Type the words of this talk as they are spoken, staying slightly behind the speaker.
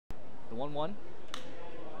The 1-1.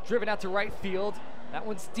 Driven out to right field. That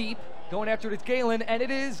one's deep. Going after it is Galen, and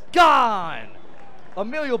it is gone!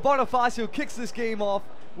 Emilio Bonifacio kicks this game off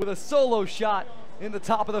with a solo shot in the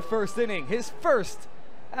top of the first inning. His first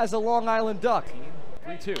as a Long Island Duck.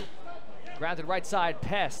 3-2. Grounded right side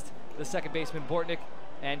past the second baseman, Bortnick.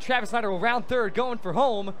 And Travis Snyder will round third, going for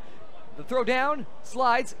home. The throw down,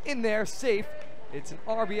 slides in there, safe. It's an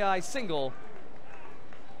RBI single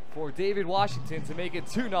for David Washington to make it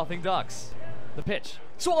 2-0 Ducks. The pitch,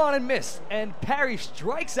 swung and missed, and Parry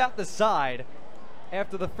strikes out the side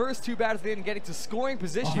after the first two batters in getting to scoring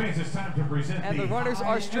position. And the runners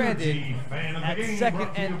are stranded at second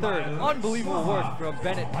and third. Unbelievable work from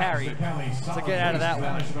Bennett Parry to get out of that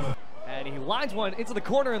one. And he lines one into the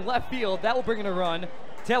corner in left field. That will bring in a run.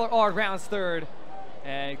 Taylor Ard rounds third.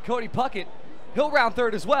 And Cody Puckett, he'll round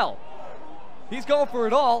third as well. He's going for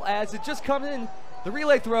it all as it just comes in. The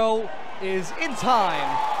relay throw is in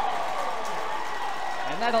time.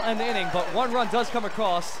 And that'll end the inning, but one run does come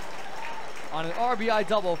across on an RBI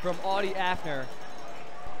double from Audie Afner.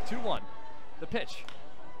 2-1. The pitch.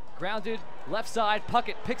 Grounded, left side,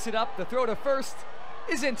 Puckett picks it up. The throw to first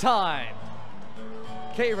is in time.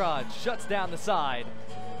 K-Rod shuts down the side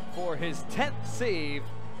for his 10th save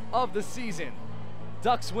of the season.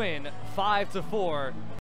 Ducks win 5-4.